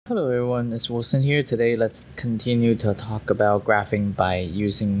Hello everyone, it's Wilson here. Today let's continue to talk about graphing by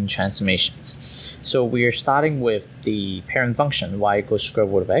using transformations. So we are starting with the parent function y equals square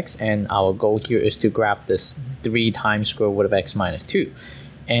root of x, and our goal here is to graph this 3 times square root of x minus 2.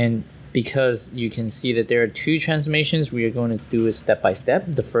 And because you can see that there are two transformations, we are going to do it step by step.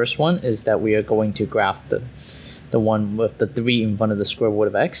 The first one is that we are going to graph the one with the 3 in front of the square root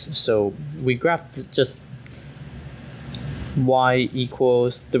of x. So we graphed just y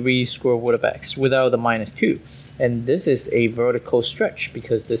equals 3 square root of x without the minus 2. And this is a vertical stretch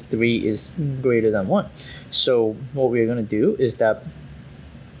because this 3 is greater than 1. So what we're going to do is that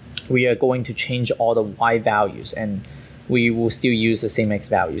we are going to change all the y values, and we will still use the same x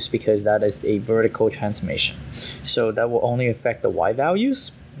values because that is a vertical transformation. So that will only affect the y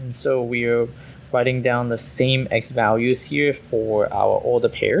values. And so we are writing down the same x values here for our all the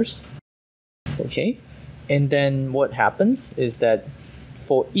pairs. Okay. And then what happens is that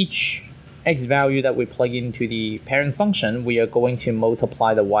for each x value that we plug into the parent function, we are going to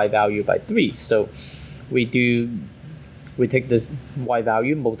multiply the y value by 3. So we take this y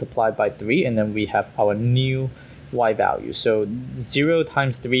value multiplied by 3, and then we have our new y value. So 0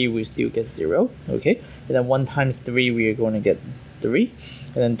 times 3, we still get 0. Okay. And then 1 times 3, we are going to get 3.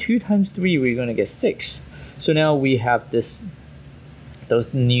 And then 2 times 3, we're going to get 6. So now we have those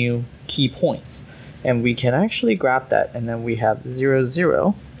new key points. And we can actually graph that, and then we have 0,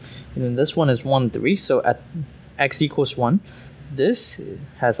 0, and then this one is 1, 3. So at x equals 1, this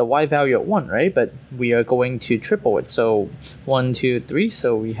has a y value at 1, right? But we are going to triple it. So 1, 2, 3.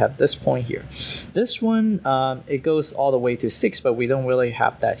 So we have this point here. This one, it goes all the way to 6, but we don't really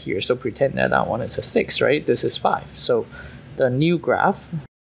have that here. So pretend that one is a 6, right? This is 5. So the new graph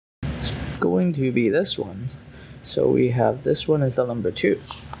is going to be this one. So we have this one is the number 2.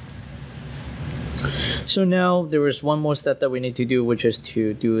 So now there is one more step that we need to do, which is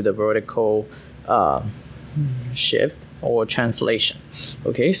to do the vertical shift or translation.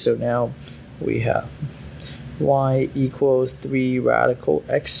 Okay, so now we have y equals 3 radical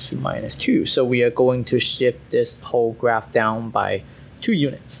x minus 2. So we are going to shift this whole graph down by 2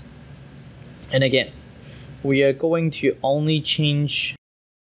 units. And again, we are going to only change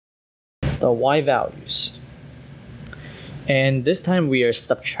the y values. And this time we are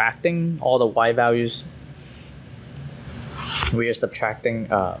subtracting all the y values. We are subtracting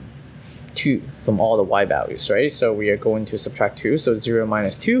 2 from all the y values, right? So we are going to subtract 2. So 0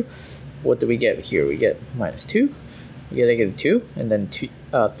 minus 2. What do we get here? We get minus 2. We get negative 2. And then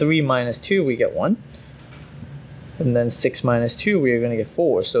 3 minus 2, we get 1. And then 6 minus 2, we are going to get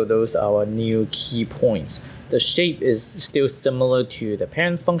 4. So those are our new key points. The shape is still similar to the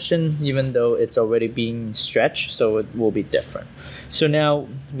parent function, even though it's already being stretched, so it will be different. So now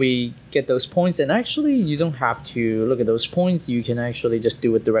we get those points, and actually you don't have to look at those points. You can actually just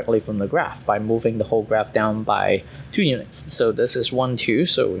do it directly from the graph by moving the whole graph down by 2 units. So this is 1, 2,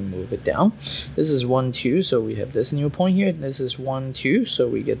 so we move it down. This is 1, 2, so we have this new point here. This is 1, 2, so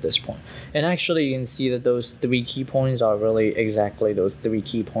we get this point. And actually you can see that those 3 key points are really exactly those 3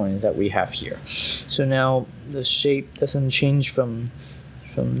 key points that we have here. So now the shape doesn't change from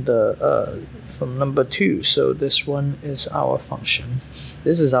number 2. So this one is our function.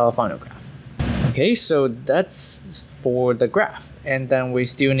 This is our final graph. Okay, so that's for the graph. And then we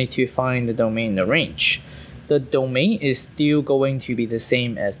still need to find the domain, the range. The domain is still going to be the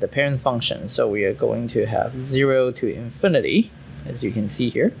same as the parent function. So we are going to have 0 to infinity, as you can see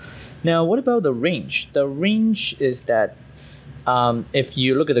here. Now, what about the range? The range is that if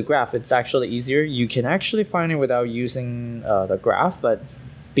you look at the graph, it's actually easier. You can actually find it without using the graph, but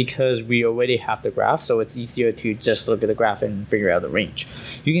because we already have the graph, so it's easier to just look at the graph and figure out the range.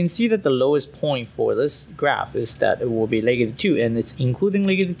 You can see that the lowest point for this graph is that it will be negative 2, and it's including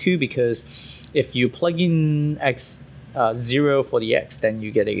negative 2 because if you plug in x 0 for the x, then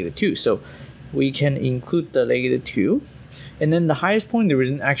you get negative 2. So we can include the negative 2. And then the highest point, there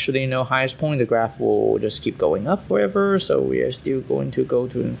isn't actually no highest point. The graph will just keep going up forever. So we are still going to go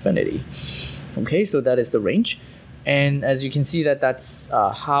to infinity. Okay, so that is the range. And as you can see that's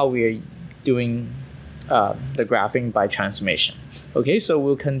how we are doing the graphing by transformation. Okay, so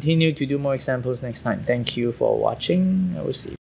we'll continue to do more examples next time. Thank you for watching. I will see you.